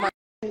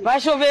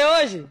Vai chover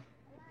hoje?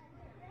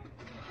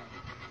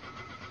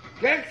 O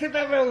que é que você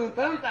tá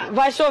perguntando, tá?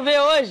 Vai chover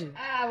hoje?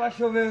 Ah, vai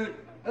chover.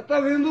 Eu tô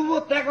vindo do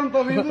boteco, eu não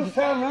tô vindo do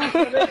céu, não.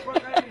 Você veio pra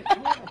cá em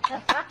cima.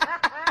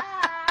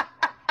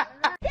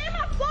 Tem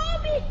uma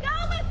fome!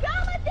 Calma,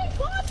 tem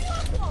fome,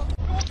 louco!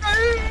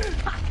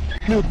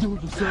 Meu Deus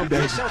do céu,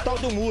 Beth. Esse é o tal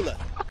do mula.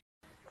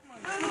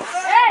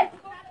 Ei!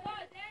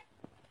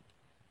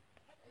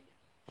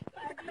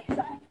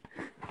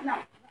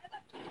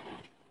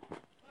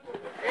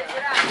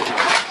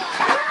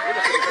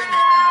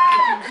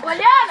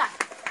 Olhana!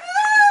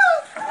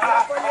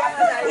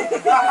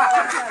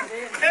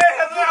 Ei,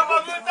 o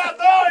bagulho tá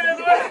doido,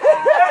 não é?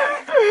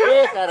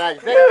 Ei, caralho,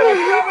 pega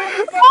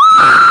aqui.